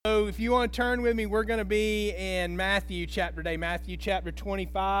if you want to turn with me, we're going to be in Matthew chapter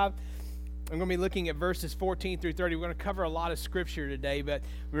 25. I'm going to be looking at verses 14 through 30. We're going to cover a lot of scripture today, but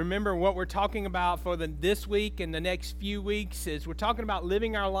remember what we're talking about for this week and the next few weeks is we're talking about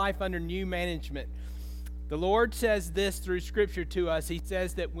living our life under new management. The Lord says this through scripture to us. He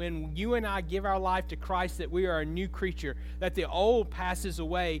says that when you and I give our life to Christ, that we are a new creature, that the old passes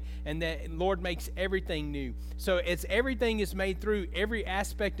away and that Lord makes everything new. So it's everything is made through. Every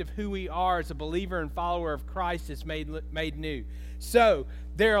aspect of who we are as a believer and follower of Christ is made new. So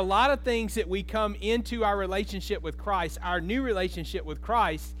there are a lot of things that we come into our relationship with Christ, our new relationship with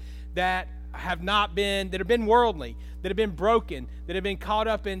Christ, that have been worldly, that have been broken, that have been caught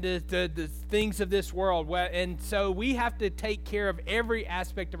up into the things of this world. And so we have to take care of every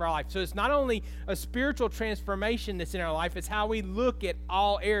aspect of our life. So it's not only a spiritual transformation that's in our life, it's how we look at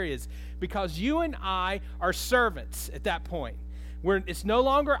all areas. Because you and I are servants at that point. It's no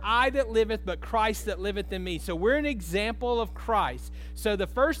longer I that liveth, but Christ that liveth in me. So we're an example of Christ. So the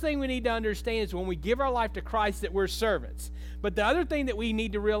first thing we need to understand is when we give our life to Christ that we're servants. But the other thing that we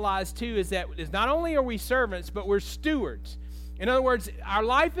need to realize too is that not only are we servants, but we're stewards. In other words, our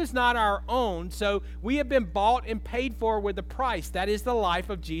life is not our own, so we have been bought and paid for with a price. That is the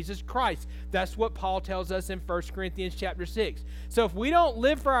life of Jesus Christ. That's what Paul tells us in 1 Corinthians chapter 6. So if we don't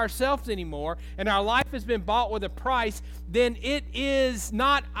live for ourselves anymore, and our life has been bought with a price, then it is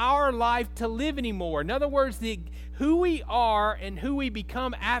not our life to live anymore. In other words, who we are and who we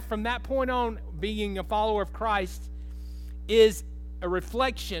become from that point on, being a follower of Christ, is a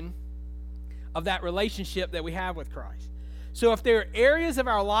reflection of that relationship that we have with Christ. So if there are areas of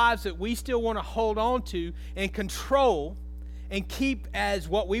our lives that we still want to hold on to and control and keep as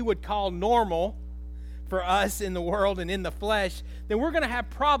what we would call normal for us in the world and in the flesh, then we're going to have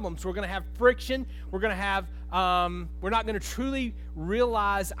problems. We're going to have friction. We're not going to truly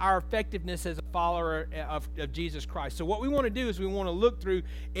realize our effectiveness as a follower of Jesus Christ. So what we want to do is we want to look through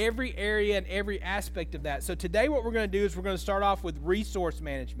every area and every aspect of that. So today what we're going to do is we're going to start off with resource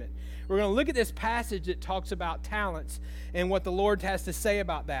management. We're going to look at this passage that talks about talents and what the Lord has to say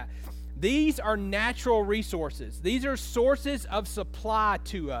about that. These are natural resources. These are sources of supply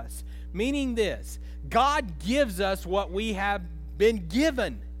to us, meaning this: God gives us what we have been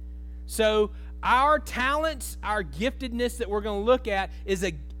given. So our talents, our giftedness that we're going to look at is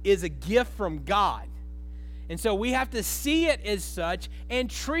a gift from God. And so we have to see it as such and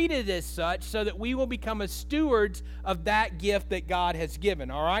treat it as such so that we will become stewards of that gift that God has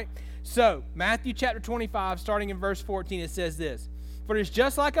given, all right? So Matthew chapter 25, starting in verse 14, it says this: "For it is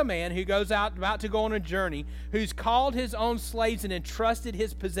just like a man who goes out about to go on a journey, who's called his own slaves and entrusted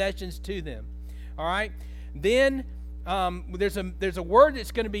his possessions to them." All right? Then there's a word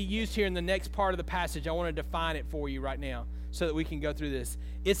that's going to be used here in the next part of the passage. I want to define it for you right now so that we can go through this.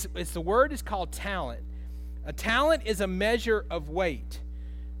 The word is called talent. A talent is a measure of weight.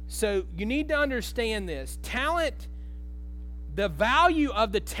 So you need to understand this. Talent, the value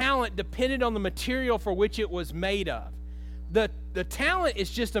of the talent depended on the material for which it was made of. The talent is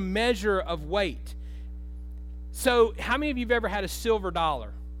just a measure of weight. So how many of you have ever had a silver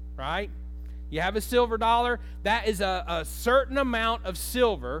dollar, right? You have a silver dollar, that is a certain amount of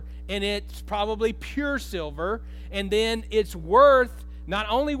silver, and it's probably pure silver, and then it's worth not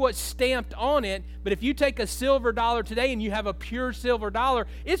only what's stamped on it, but if you take a silver dollar today and you have a pure silver dollar,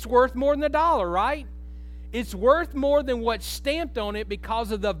 it's worth more than the dollar, right? It's worth more than what's stamped on it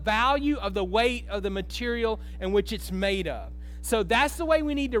because of the value of the weight of the material in which it's made of. So that's the way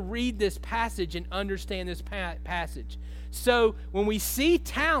we need to read this passage and understand this passage. So when we see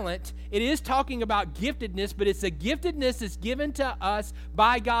talent, it is talking about giftedness, but it's a giftedness that's given to us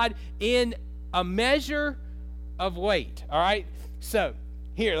by God in a measure of weight. All right? So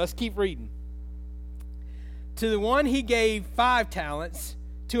here, let's keep reading. "To the one he gave 5 talents,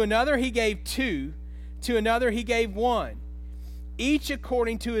 to another he gave 2, to another he gave 1, each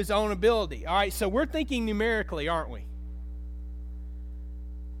according to his own ability." All right, so we're thinking numerically, aren't we?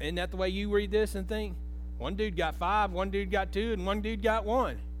 Isn't that the way you read this and think? One dude got 5, one dude got 2, and one dude got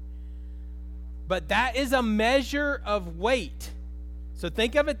 1. But that is a measure of weight. So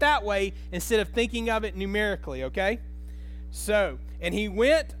think of it that way instead of thinking of it numerically, okay? So, "And he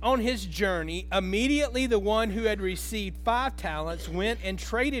went on his journey. Immediately the one who had received 5 talents went and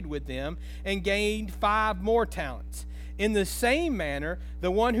traded with them and gained 5 more talents. In the same manner,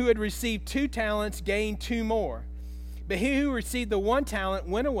 the one who had received 2 talents gained 2 more. But he who received the 1 talent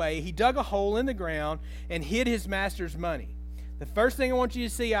went away. He dug a hole in the ground and hid his master's money." The first thing I want you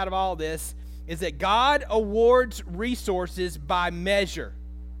to see out of all this is that God awards resources by measure.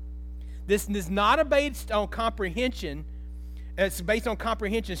 This is not based on comprehension It's based on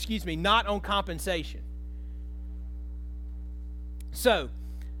comprehension, not on compensation. So,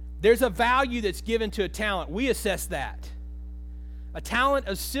 there's a value that's given to a talent. We assess that. A talent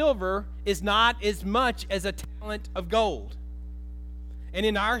of silver is not as much as a talent of gold. And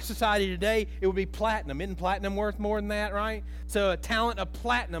in our society today, it would be platinum. Isn't platinum worth more than that, right? So a talent of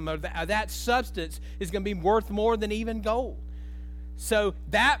platinum, of that substance, is going to be worth more than even gold. So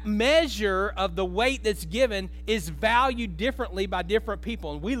that measure of the weight that's given is valued differently by different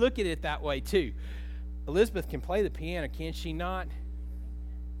people. And we look at it that way too. Elizabeth can play the piano, can she not?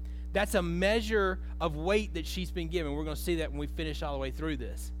 That's a measure of weight that she's been given. We're going to see that when we finish all the way through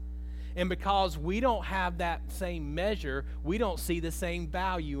this. And because we don't have that same measure, we don't see the same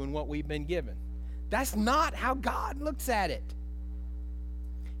value in what we've been given. That's not how God looks at it.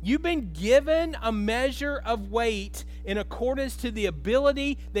 You've been given a measure of weight in accordance to the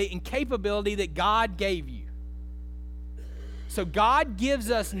ability and capability that God gave you. So God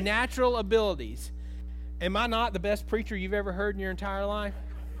gives us natural abilities. Am I not the best preacher you've ever heard in your entire life?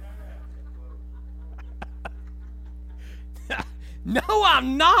 No,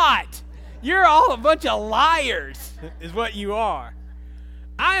 I'm not. You're all a bunch of liars, is what you are.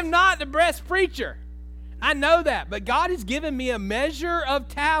 I am not the best preacher. I know that. But God has given me a measure of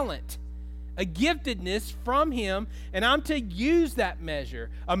talent, a giftedness from Him, and I'm to use that measure,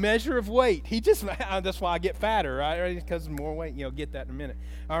 a measure of weight. That's why I get fatter, right? Because more weight. Get that in a minute.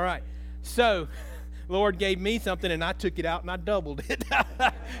 All right. So, Lord gave me something, and I took it out, and I doubled it.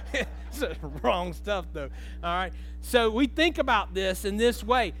 It's wrong stuff, though. All right. So we think about this in this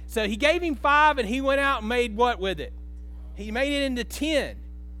way. So He gave him 5, and he went out and made what with it? He made it into 10.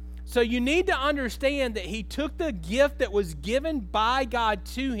 So you need to understand that he took the gift that was given by God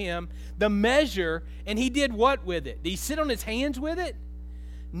to him, the measure, and he did what with it? Did he sit on his hands with it?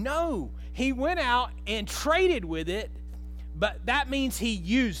 No. He went out and traded with it, but that means he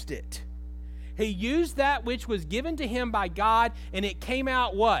used it. He used that which was given to him by God, and it came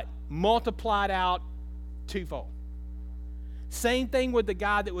out what? Multiplied out twofold. Same thing with the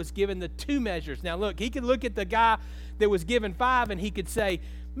guy that was given the 2 measures. Now look, he could look at the guy that was given 5 and he could say,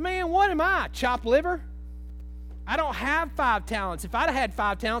 man, what am I, chopped liver? I don't have 5 talents. If I'd have had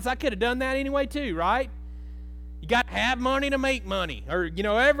 5 talents, I could have done that anyway too, right? You got to have money to make money, or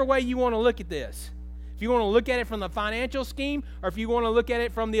every way you want to look at this. If you want to look at it from the financial scheme, or if you want to look at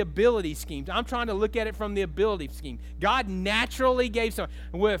it from the ability scheme. I'm trying to look at it from the ability scheme. God naturally gave some.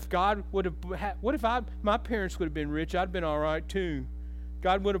 What if God would have? What if my parents would have been rich? I'd been all right too.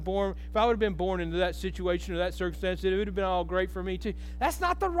 God would have if I would have been born into that situation or that circumstance, it would have been all great for me too. That's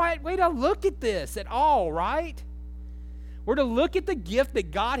not the right way to look at this at all, right? We're to look at the gift that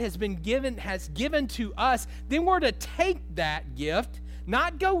God has given to us. Then we're to take that gift,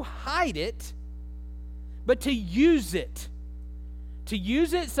 not go hide it, but to use it. To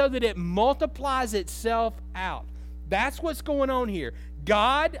use it so that it multiplies itself out. That's what's going on here.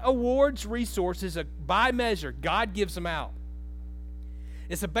 God awards resources by measure. God gives them out.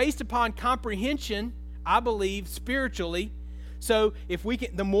 It's based upon comprehension, I believe, spiritually. So if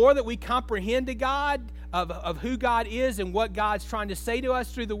the more that we comprehend to God of who God is and what God's trying to say to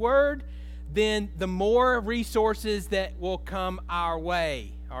us through the Word, then the more resources that will come our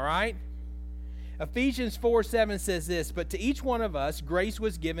way. All right? Ephesians 4:7 says this, but to each one of us grace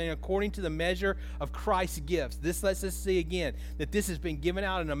was given according to the measure of Christ's gifts. This lets us see again that this has been given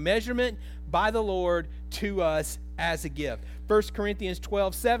out in a measurement by the Lord to us as a gift. 1 Corinthians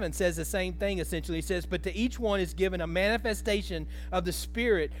 12:7 says the same thing essentially. It says, but to each one is given a manifestation of the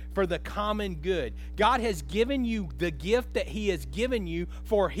Spirit for the common good. God has given you the gift that He has given you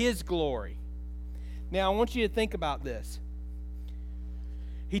for His glory. Now I want you to think about this.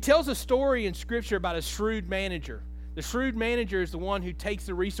 He tells a story in Scripture about a shrewd manager. The shrewd manager is the one who takes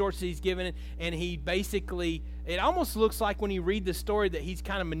the resources he's given and he basically, it almost looks like when you read the story that he's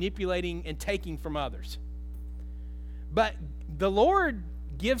kind of manipulating and taking from others. But the Lord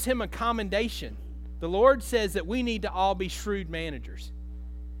gives him a commendation. The Lord says that we need to all be shrewd managers.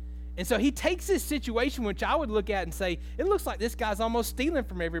 And so he takes this situation, which I would look at and say, it looks like this guy's almost stealing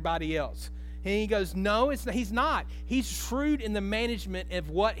from everybody else. And he goes, no, he's not. He's shrewd in the management of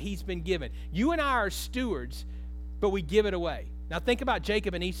what he's been given. You and I are stewards, but we give it away. Now think about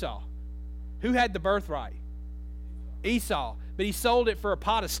Jacob and Esau. Who had the birthright? Esau. But he sold it for a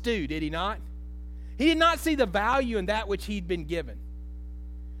pot of stew, did he not? He did not see the value in that which he'd been given.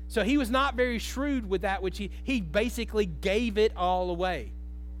 So he was not very shrewd with that which he basically gave it all away.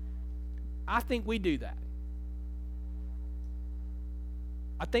 I think we do that.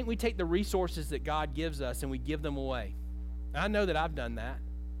 I think we take the resources that God gives us and we give them away. I know that I've done that.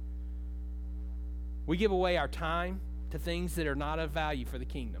 We give away our time. to things that are not of value for the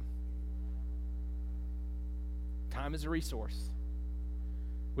kingdom. Time is a resource.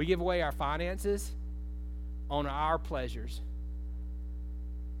 We give away our finances on our pleasures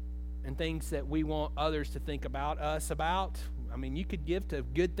and things that we want others to think about us about. I mean, you could give to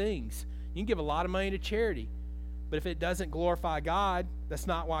good things. You can give a lot of money to charity. But if it doesn't glorify God, that's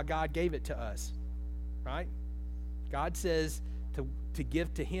not why God gave it to us, right? God says to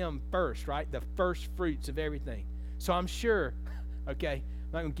give to Him first, right? The first fruits of everything. So I'm sure, okay,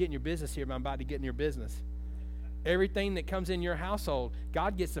 I'm not going to get in your business here, but I'm about to get in your business. Everything that comes in your household,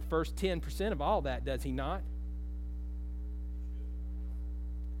 God gets the first 10% of all that, does He not?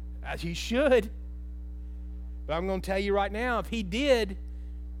 As He should. But I'm going to tell you right now, if He did,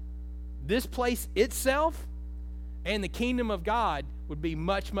 this place itself and the kingdom of God would be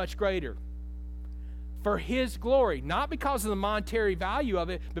much, much greater. For His glory, not because of the monetary value of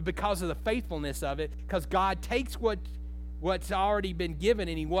it, but because of the faithfulness of it, because God takes what's already been given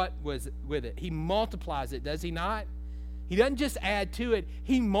and He what was with it. He multiplies it, does He not? He doesn't just add to it,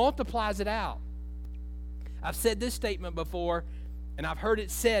 He multiplies it out. I've said this statement before, and I've heard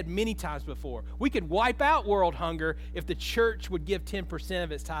it said many times before. We could wipe out world hunger if the church would give 10%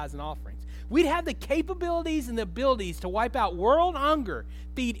 of its tithes and offerings. We'd have the capabilities and the abilities to wipe out world hunger,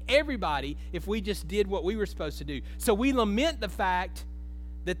 feed everybody, if we just did what we were supposed to do. So we lament the fact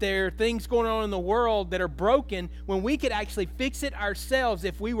that there are things going on in the world that are broken when we could actually fix it ourselves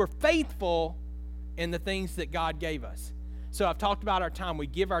if we were faithful in the things that God gave us. So I've talked about our time. We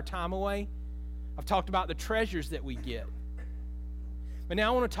give our time away. I've talked about the treasures that we get. But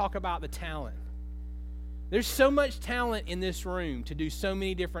now I want to talk about the talent. There's so much talent in this room to do so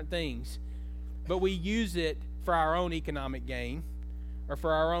many different things, but we use it for our own economic gain or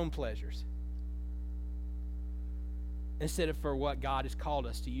for our own pleasures instead of for what God has called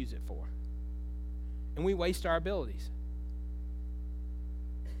us to use it for. And we waste our abilities.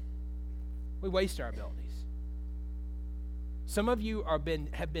 We waste our abilities. Some of you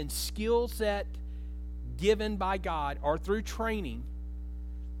have been skill set given by God or through training,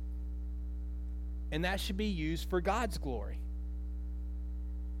 and that should be used for God's glory.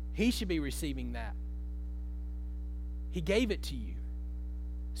 He should be receiving that. He gave it to you.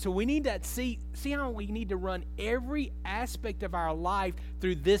 So we need that. See how we need to run every aspect of our life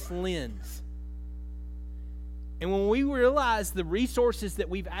through this lens. And when we realize the resources that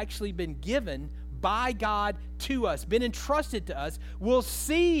we've actually been given by God to us, been entrusted to us, we'll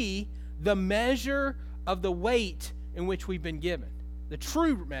see the measure of the weight in which we've been given, the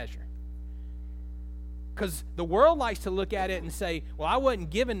true measure. Because the world likes to look at it and say, well, I wasn't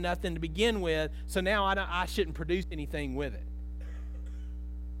given nothing to begin with, so now I shouldn't produce anything with it.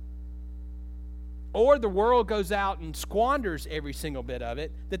 Or the world goes out and squanders every single bit of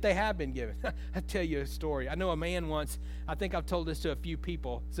it that they have been given. I'll tell you a story. I know a man once, I think I've told this to a few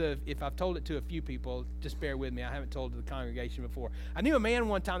people, so if I've told it to a few people, just bear with me. I haven't told it to the congregation before. I knew a man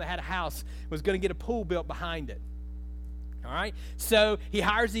one time that had a house, was going to get a pool built behind it. All right? So he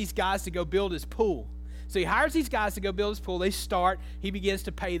hires these guys to go build his pool. So he hires these guys to go build his pool. They start. He begins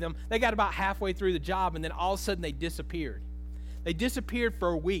to pay them. They got about halfway through the job, and then all of a sudden they disappeared. They disappeared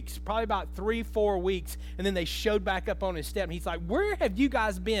for weeks, probably about 3-4 weeks, and then they showed back up on his step. And he's like, where have you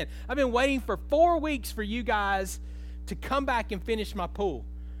guys been? I've been waiting for 4 weeks for you guys to come back and finish my pool.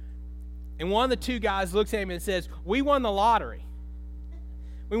 And one of the two guys looks at him and says, we won the lottery.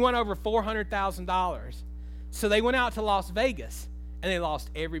 We won over $400,000. So they went out to Las Vegas, and they lost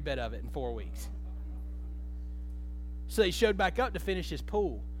every bit of it in 4 weeks. So they showed back up to finish his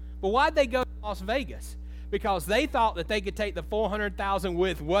pool. But why'd they go to Las Vegas? Because they thought that they could take the $400,000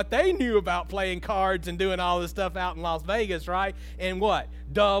 with what they knew about playing cards and doing all this stuff out in Las Vegas, right? And what?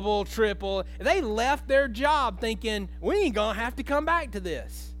 Double, triple. They left their job thinking, we ain't going to have to come back to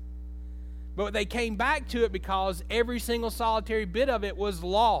this. But they came back to it because every single solitary bit of it was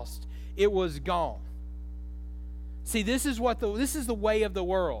lost. It was gone. See, this is the way of the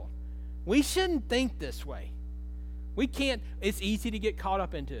world. We shouldn't think this way. We can't. It's easy to get caught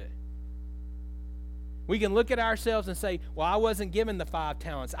up into it. We can look at ourselves and say, well, I wasn't given the 5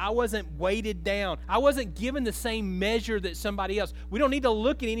 talents. I wasn't weighted down. I wasn't given the same measure that somebody else. We don't need to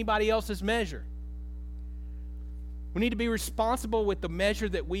look at anybody else's measure. We need to be responsible with the measure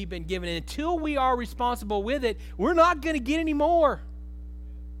that we've been given. And until we are responsible with it, we're not going to get any more.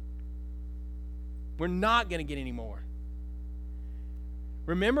 We're not going to get any more.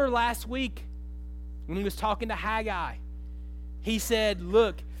 Remember last week when he was talking to Haggai, he said,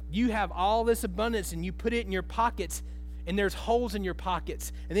 look, you have all this abundance and you put it in your pockets and there's holes in your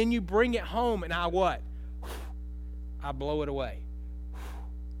pockets. And then you bring it home and I what? I blow it away.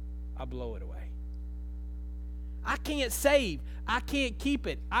 I blow it away. I can't save. I can't keep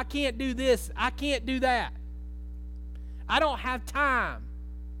it. I can't do this. I can't do that. I don't have time.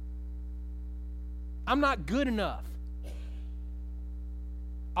 I'm not good enough.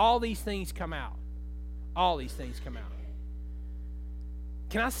 All these things come out. All these things come out.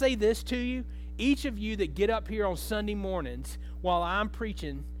 Can I say this to you? Each of you that get up here on Sunday mornings while I'm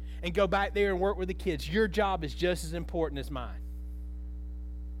preaching and go back there and work with the kids, your job is just as important as mine.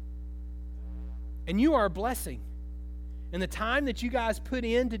 And you are a blessing. And the time that you guys put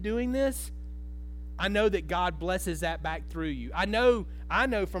into doing this, I know that God blesses that back through you. I know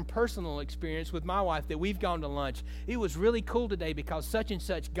from personal experience with my wife that we've gone to lunch. It was really cool today because such and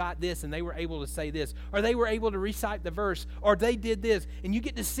such got this and they were able to say this, or they were able to recite the verse, or they did this. And you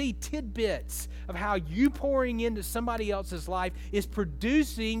get to see tidbits of how you pouring into somebody else's life is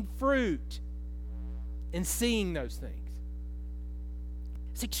producing fruit and seeing those things.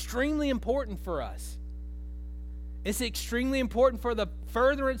 It's extremely important for us. It's extremely important for the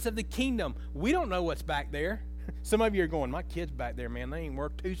furtherance of the kingdom. We don't know what's back there. Some of you are going, my kids back there, man, they ain't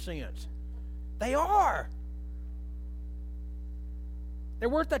worth 2 cents. They are. They're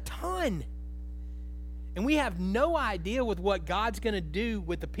worth a ton. And we have no idea with what God's going to do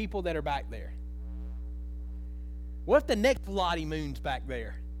with the people that are back there. What if the next Lottie Moon's back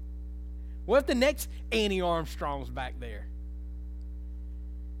there? What if the next Annie Armstrong's back there?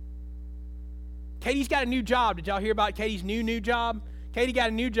 Katie's got a new job. Did y'all hear about Katie's new job? Katie got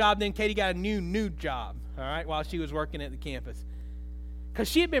a new job, then Katie got a new job, all right, while she was working at the campus. Because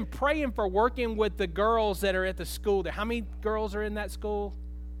she had been praying for working with the girls that are at the school there. How many girls are in that school?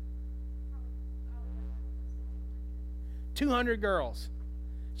 200 girls.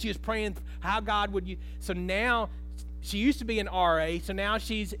 She was praying how God would use. So now, she used to be an RA, so now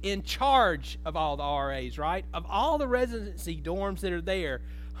she's in charge of all the RAs, right? Of all the residency dorms that are there.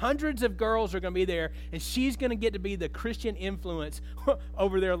 Hundreds of girls are going to be there, and she's going to get to be the Christian influence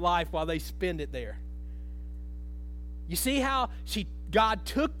over their life while they spend it there. You see how God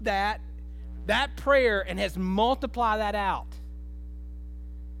took that prayer and has multiplied that out.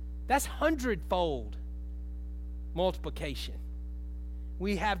 That's 100-fold multiplication.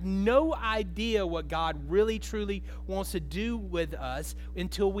 We have no idea what God really, truly wants to do with us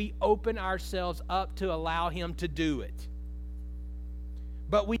until we open ourselves up to allow Him to do it.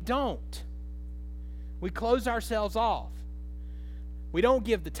 But we don't. We close ourselves off. We don't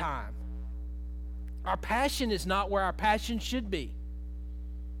give the time. Our passion is not where our passion should be.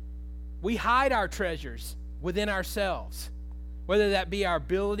 We hide our treasures within ourselves, whether that be our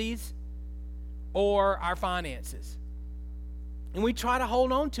abilities or our finances. And we try to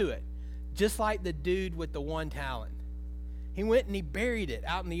hold on to it, just like the dude with the 1 talent. He went and he buried it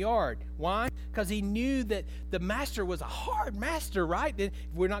out in the yard. Why? Because he knew that the master was a hard master, right?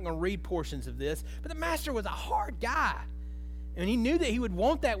 We're not going to read portions of this, but the master was a hard guy. And he knew that he would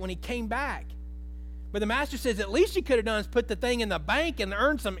want that when he came back. But the master says, at least you could have done is put the thing in the bank and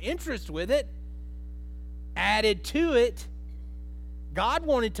earn some interest with it. Added to it. God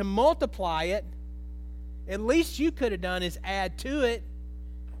wanted to multiply it. At least you could have done is add to it.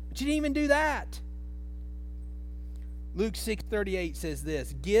 But you didn't even do that. Luke 6:38 says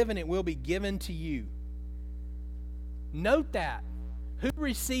this, give and it will be given to you. Note that. Who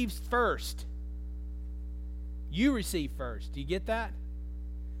receives first? You receive first. Do you get that?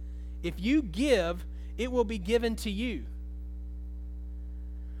 If you give, it will be given to you.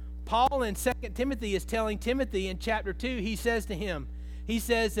 Paul in 2 Timothy is telling Timothy in chapter 2, he says to him, he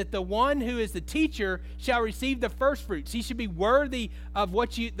says that the one who is the teacher shall receive the first fruits. He should be worthy of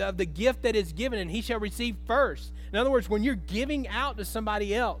of the gift that is given, and he shall receive first. In other words, when you're giving out to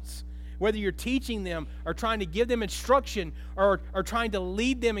somebody else, whether you're teaching them or trying to give them instruction or trying to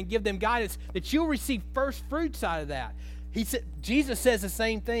lead them and give them guidance, that you'll receive first fruits out of that. Jesus says the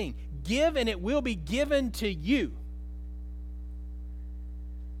same thing. Give and it will be given to you.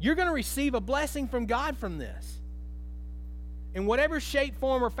 You're going to receive a blessing from God from this. In whatever shape,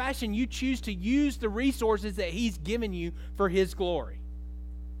 form, or fashion you choose to use the resources that He's given you for His glory.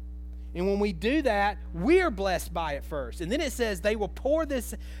 And when we do that, we are blessed by it first. And then it says they will pour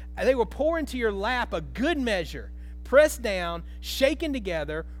into your lap a good measure, pressed down, shaken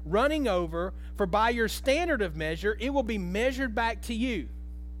together, running over, for by your standard of measure, it will be measured back to you.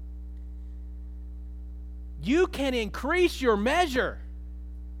 You can increase your measure.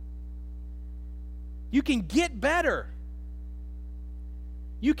 You can get better.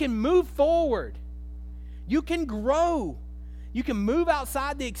 You can move forward. You can grow. You can move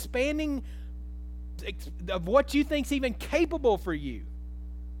outside the expanding of what you think is even capable for you.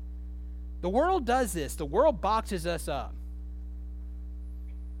 The world does this. The world boxes us up.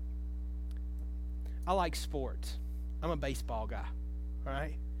 I like sports. I'm a baseball guy, all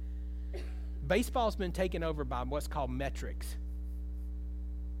right? Baseball's been taken over by what's called metrics.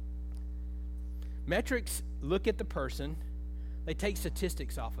 Metrics look at the person. They take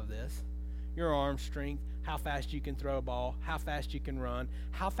statistics off of this. Your arm strength, how fast you can throw a ball, how fast you can run,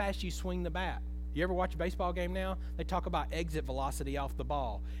 how fast you swing the bat. You ever watch a baseball game now? They talk about exit velocity off the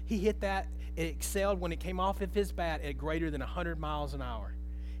ball. He hit that, it excelled when it came off of his bat at greater than 100 miles an hour.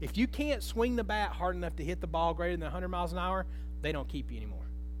 If you can't swing the bat hard enough to hit the ball greater than 100 miles an hour, they don't keep you anymore.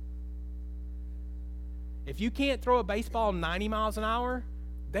 If you can't throw a baseball 90 miles an hour,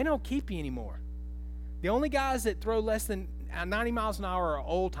 they don't keep you anymore. The only guys that throw less than 90 miles an hour are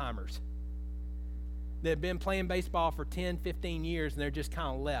old-timers that have been playing baseball for 10, 15 years, and they're just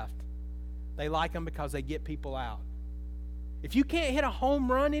kind of left. They like them because they get people out. If you can't hit a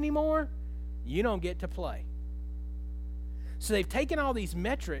home run anymore, you don't get to play. So they've taken all these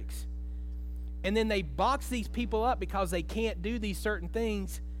metrics, and then they box these people up because they can't do these certain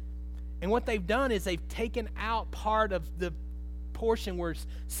things. And what they've done is they've taken out part of the portion where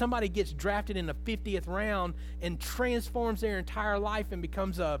somebody gets drafted in the 50th round and transforms their entire life and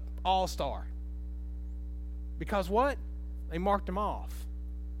becomes a all-star. Because what? They marked them off.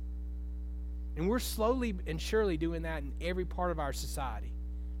 And we're slowly and surely doing that in every part of our society.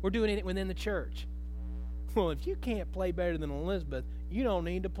 We're doing it within the church. Well, if you can't play better than Elizabeth, you don't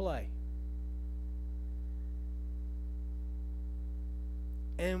need to play.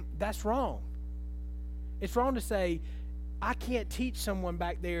 And that's wrong. It's wrong to say, I can't teach someone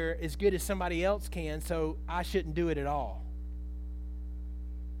back there as good as somebody else can, so I shouldn't do it at all.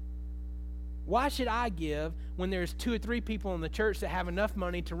 Why should I give when there's 2 or 3 people in the church that have enough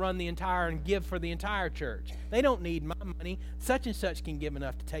money to run the entire and give for the entire church? They don't need my money. Such and such can give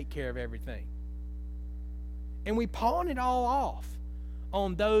enough to take care of everything. And we pawn it all off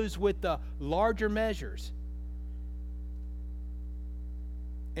on those with the larger measures.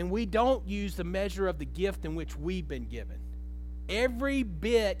 And we don't use the measure of the gift in which we've been given. Every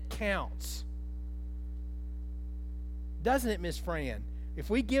bit counts. Doesn't it, Miss Fran? If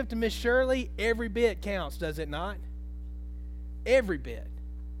we give to Miss Shirley, every bit counts, does it not? Every bit.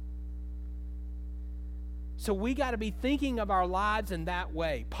 So we got to be thinking of our lives in that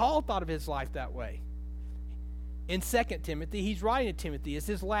way. Paul thought of his life that way. In 2 Timothy, he's writing to Timothy. It's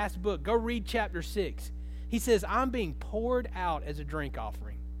his last book. Go read chapter 6. He says, I'm being poured out as a drink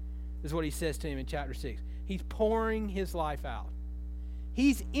offering. Is what he says to him in chapter 6. He's pouring his life out.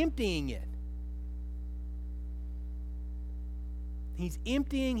 He's emptying it. He's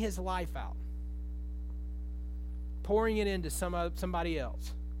emptying his life out. Pouring it into somebody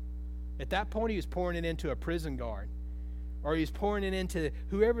else. At that point, he was pouring it into a prison guard. Or he was pouring it into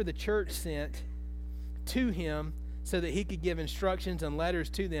whoever the church sent to him so that he could give instructions and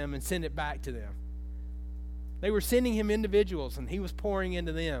letters to them and send it back to them. They were sending him individuals, and he was pouring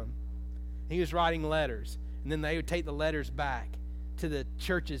into them. He was writing letters, and then they would take the letters back to the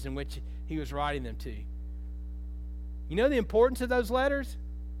churches in which he was writing them to. You know the importance of those letters?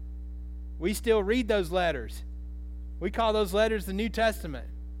 We still read those letters. We call those letters the New Testament.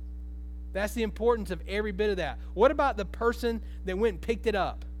 That's the importance of every bit of that. What about the person that went and picked it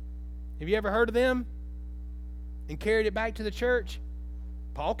up? Have you ever heard of them? And carried it back to the church?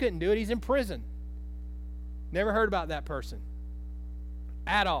 Paul couldn't do it. He's in prison. Never heard about that person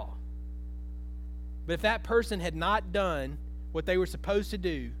at all. But if that person had not done what they were supposed to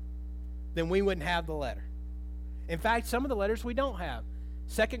do, then we wouldn't have the letter. In fact, some of the letters we don't have.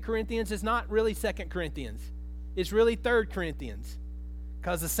 2 Corinthians is not really 2 Corinthians. It's really 3 Corinthians.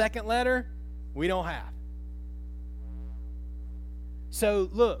 Because the second letter, we don't have. So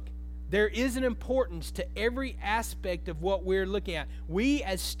look, there is an importance to every aspect of what we're looking at. We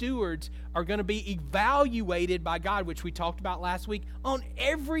as stewards are going to be evaluated by God, which we talked about last week, on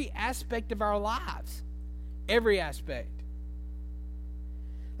every aspect of our lives. Every aspect.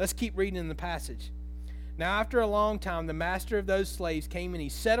 Let's keep reading in the passage. Now after a long time, the master of those slaves came and he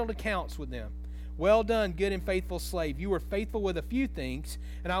settled accounts with them. Well done, good and faithful slave. You were faithful with a few things,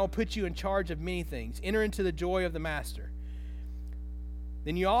 and I will put you in charge of many things. Enter into the joy of the master.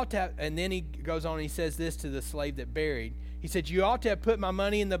 Then you ought to have, and then he goes on and he says this to the slave that buried. He said, you ought to have put my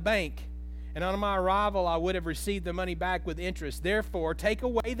money in the bank, and on my arrival I would have received the money back with interest. Therefore, take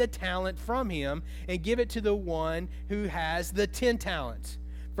away the talent from him and give it to the one who has the 10 talents.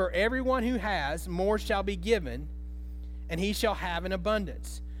 For everyone who has, more shall be given, and he shall have an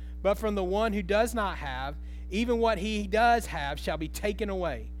abundance. But from the one who does not have, even what he does have shall be taken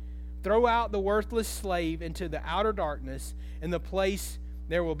away. Throw out the worthless slave into the outer darkness, in the place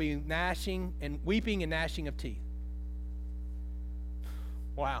there will be gnashing and weeping and gnashing of teeth.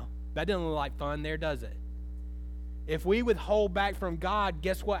 Wow. That doesn't look like fun there, does it? If we withhold back from God,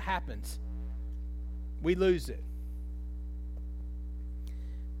 guess what happens? We lose it.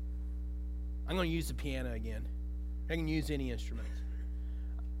 I'm going to use the piano again. I can use any instrument.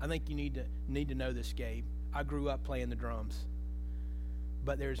 I think you need to know this, Gabe. I grew up playing the drums.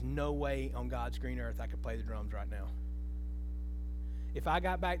 But there's no way on God's green earth I could play the drums right now. If I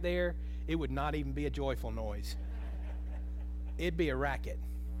got back there, it would not even be a joyful noise. It'd be a racket.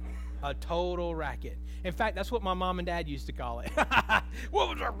 A total racket. In fact, that's what my mom and dad used to call it. What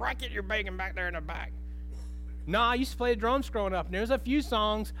was a racket you're making back there in the back? No, I used to play the drums growing up. And there's a few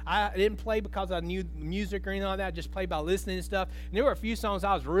songs I didn't play because I knew music or anything like that. I just played by listening to stuff. And there were a few songs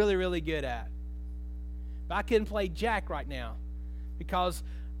I was really, really good at. But I couldn't play jack right now because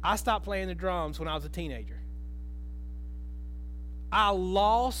I stopped playing the drums when I was a teenager. I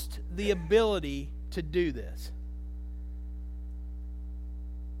lost the ability to do this.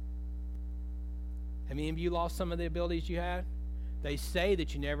 Have any of you lost some of the abilities you had? They say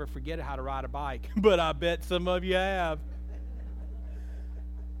that you never forget how to ride a bike, but I bet some of you have.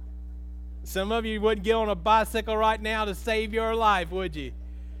 Some of you wouldn't get on a bicycle right now to save your life, would you?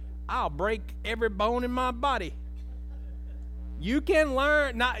 I'll break every bone in my body. You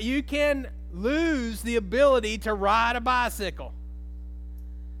can lose the ability to ride a bicycle.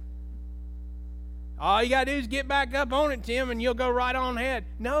 All you got to do is get back up on it, Tim, and you'll go right on ahead.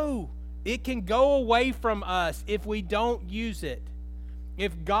 No, it can go away from us if we don't use it.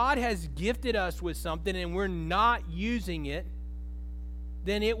 If God has gifted us with something and we're not using it,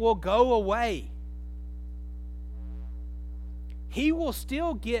 then it will go away. He will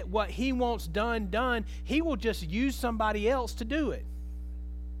still get what he wants done. He will just use somebody else to do it.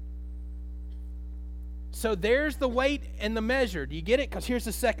 So there's the weight and the measure. Do you get it? Because here's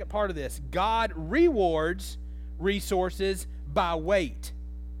the second part of this. God rewards resources by weight.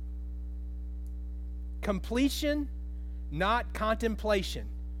 Completion, not contemplation.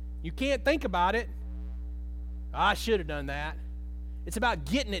 You can't think about it. I should have done that. It's about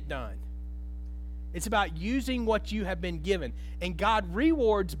getting it done. It's about using what you have been given. And God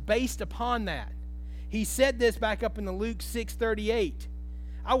rewards based upon that. He said this back up in the Luke 6:38.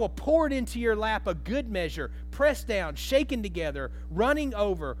 I will pour it into your lap a good measure, pressed down, shaken together, running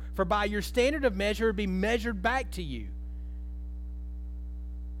over. For by your standard of measure it will be measured back to you.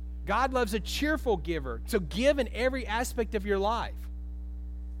 God loves a cheerful giver. So give in every aspect of your life.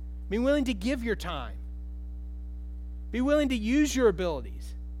 Be willing to give your time. Be willing to use your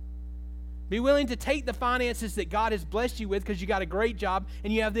abilities. Be willing to take the finances that God has blessed you with because you got a great job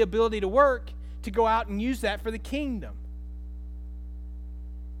and you have the ability to work to go out and use that for the kingdom.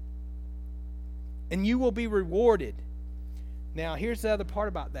 And you will be rewarded. Now, here's the other part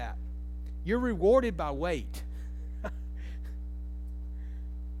about that. You're rewarded by weight.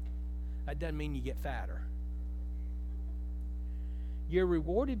 That doesn't mean you get fatter. You're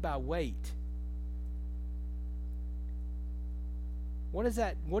rewarded by weight. What is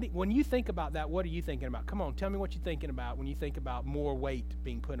that? When you think about that, what are you thinking about? Come on, tell me what you're thinking about when you think about more weight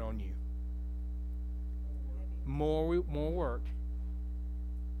being put on you. More work,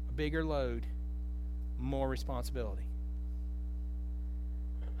 a bigger load, more responsibility.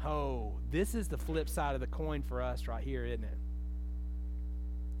 Oh, this is the flip side of the coin for us right here, isn't it?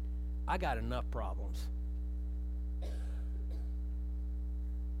 I got enough problems.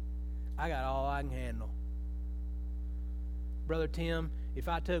 I got all I can handle. Brother Tim, if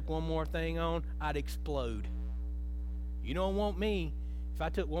I took one more thing on, I'd explode. You don't want me. If I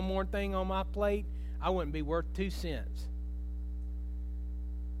took one more thing on my plate, I wouldn't be worth 2 cents.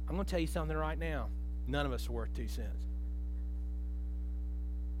 I'm going to tell you something right now. None of us are worth 2 cents.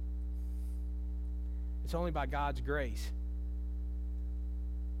 It's only by God's grace.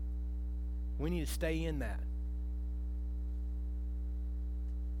 We need to stay in that.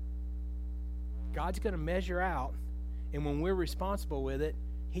 God's going to measure out, and when we're responsible with it,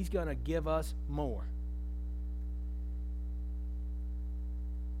 He's going to give us more.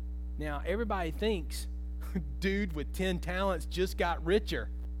 Now, everybody thinks, dude with 10 talents just got richer,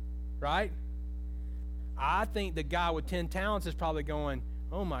 right? I think the guy with 10 talents is probably going,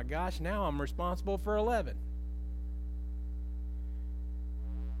 oh my gosh, now I'm responsible for 11.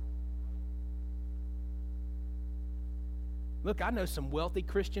 Look, I know some wealthy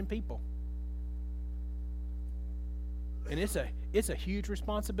Christian people. And it's a huge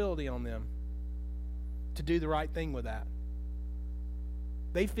responsibility on them to do the right thing with that.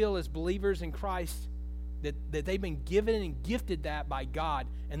 They feel as believers in Christ that they've been given and gifted that by God,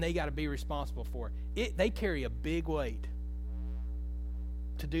 and they got to be responsible for it. They carry a big weight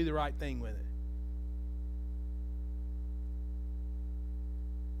to do the right thing with it.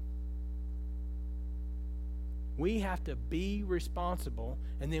 We have to be responsible,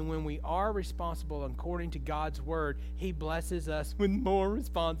 and then when we are responsible according to God's word, He blesses us with more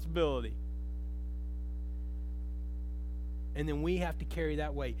responsibility. And then we have to carry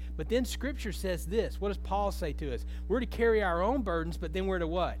that weight. But then Scripture says this. What does Paul say to us? We're to carry our own burdens, but then we're to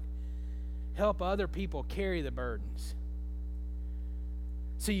what? Help other people carry the burdens.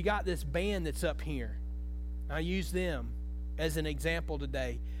 So you got this band that's up here. I use them as an example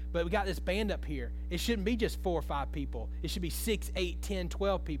today. But we got this band up here. It shouldn't be just 4 or 5 people. It should be 6, 8, 10,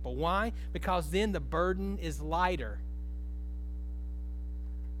 12 people. Why? Because then the burden is lighter.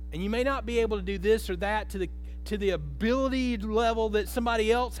 And you may not be able to do this or that to the ability level that somebody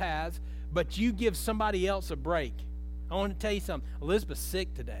else has, but you give somebody else a break. I want to tell you something. Elizabeth's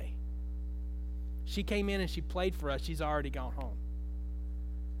sick today. She came in and she played for us. She's already gone home.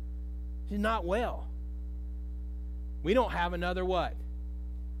 She's not well. We don't have another what?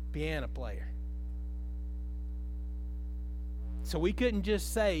 Piano player. So we couldn't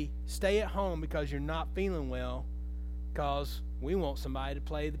just say, stay at home because you're not feeling well, because we want somebody to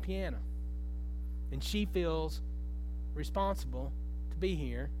play the piano. And she feels responsible to be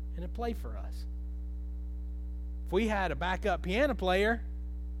here and to play for us. If we had a backup piano player,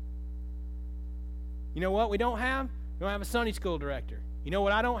 you know what we don't have? We don't have a Sunday school director. You know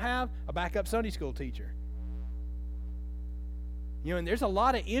what I don't have? A backup Sunday school teacher. You know, and there's a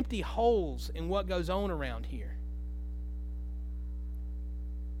lot of empty holes in what goes on around here.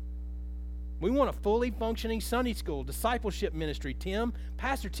 We want a fully functioning Sunday school, discipleship ministry.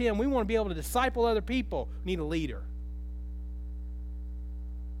 Pastor Tim, we want to be able to disciple other people. We need a leader.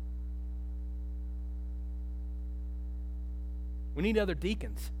 We need other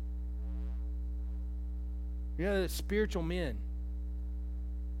deacons. We need other spiritual men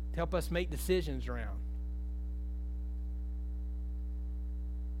to help us make decisions around.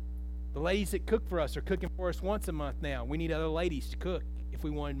 The ladies that cook for us are cooking for us once a month now. We need other ladies to cook if we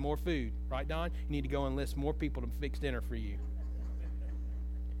wanted more food. Right, Don? You need to go enlist more people to fix dinner for you.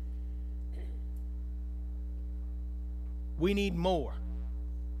 We need more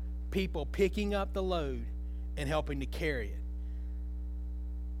people picking up the load and helping to carry it.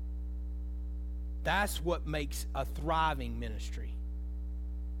 That's what makes a thriving ministry.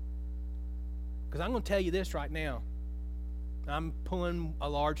 Because I'm going to tell you this right now. I'm pulling a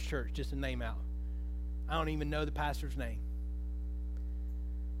large church, just a name out. I don't even know the pastor's name.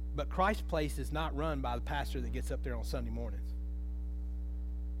 But Christ's Place is not run by the pastor that gets up there on Sunday mornings.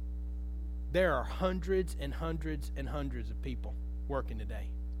 There are hundreds and hundreds and hundreds of people working today.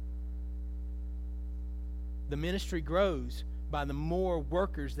 The ministry grows by the more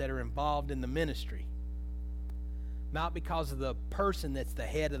workers that are involved in the ministry, not because of the person that's the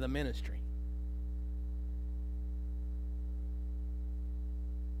head of the ministry.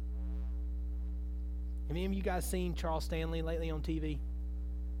 Have any of you guys seen Charles Stanley lately on TV?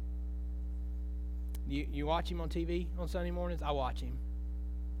 You watch him on TV on Sunday mornings? I watch him.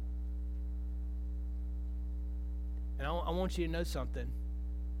 And I want you to know something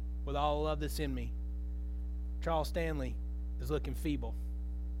with all the love that's in me. Charles Stanley is looking feeble.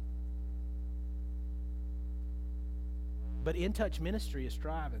 But In Touch Ministry is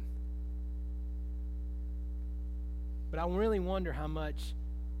thriving. But I really wonder how much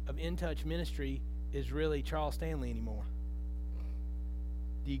of In Touch Ministry is really Charles Stanley anymore.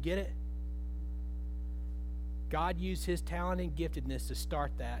 Do you get it? God used his talent and giftedness to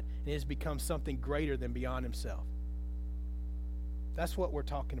start that, and it has become something greater than beyond himself. That's what we're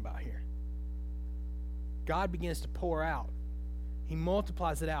talking about here. God begins to pour out. He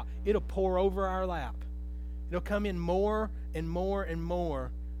multiplies it out. It'll pour over our lap. It'll come in more and more and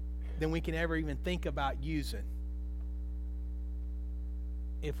more than we can ever even think about using,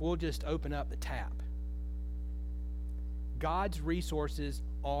 if we'll just open up the tap. God's resources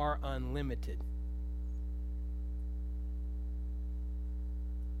are unlimited.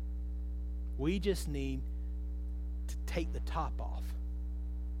 We just need to take the top off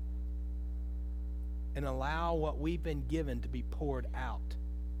and allow what we've been given to be poured out.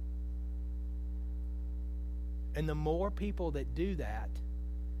 And the more people that do that,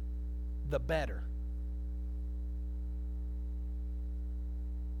 the better.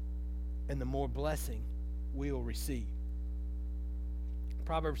 And the more blessing we'll receive.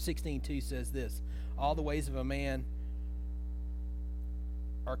 Proverbs 16:2 says this: all the ways of a man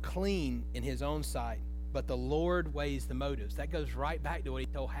are clean in his own sight, but the Lord weighs the motives. That goes right back to what he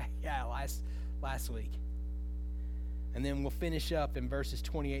told last week. And then we'll finish up in verses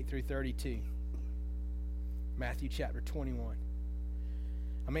 28 through 32. Matthew chapter 21.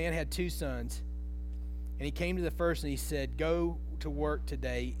 A man had 2 sons, and he came to the first and he said, go to work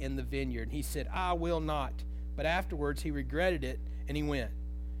today in the vineyard. And he said, I will not. But afterwards he regretted it, and he went.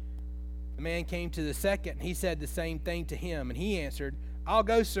 The man came to the second, and he said the same thing to him. And he answered, I'll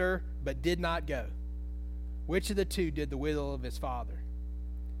go, sir, but did not go. Which of the two did the will of his father?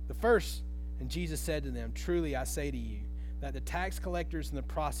 The first. And Jesus said to them, truly I say to you, that the tax collectors and the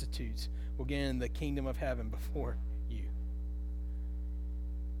prostitutes will get in the kingdom of heaven before you.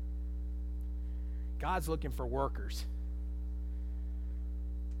 God's looking for workers.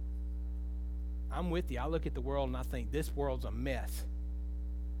 I'm with you. I look at the world and I think this world's a mess.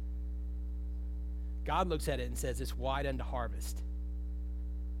 God looks at it and says it's white unto harvest.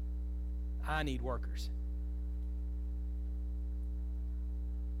 I need workers.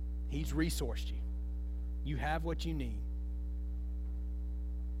 He's resourced you. You have what you need.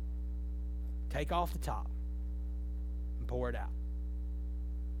 Take off the top and pour it out.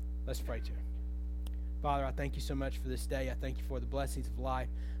 Let's pray to him. Father, I thank you so much for this day. I thank you for the blessings of life.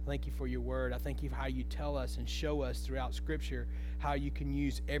 I thank you for your word. I thank you for how you tell us and show us throughout Scripture how you can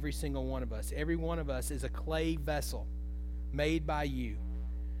use every single one of us. Every one of us is a clay vessel made by you.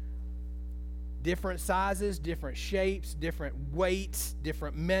 Different sizes, different shapes, different weights,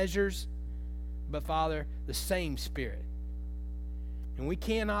 different measures. But Father, the same Spirit. And we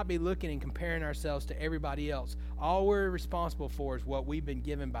cannot be looking and comparing ourselves to everybody else. All we're responsible for is what we've been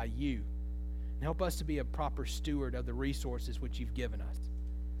given by you. And help us to be a proper steward of the resources which you've given us.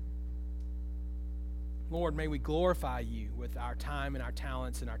 Lord, may we glorify you with our time and our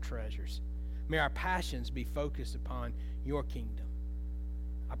talents and our treasures. May our passions be focused upon your kingdom.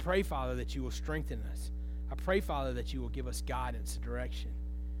 I pray, Father, that you will strengthen us. I pray, Father, that you will give us guidance and direction.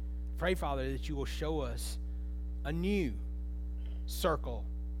 I pray, Father, that you will show us a new circle,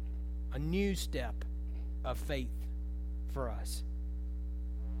 a new step of faith for us.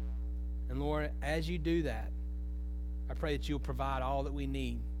 And Lord, as you do that, I pray that you'll provide all that we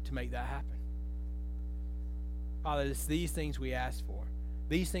need to make that happen. Father, it's these things we ask for.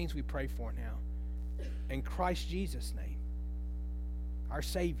 These things we pray for now. In Christ Jesus' name, our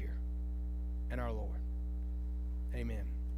Savior and our Lord. Amen.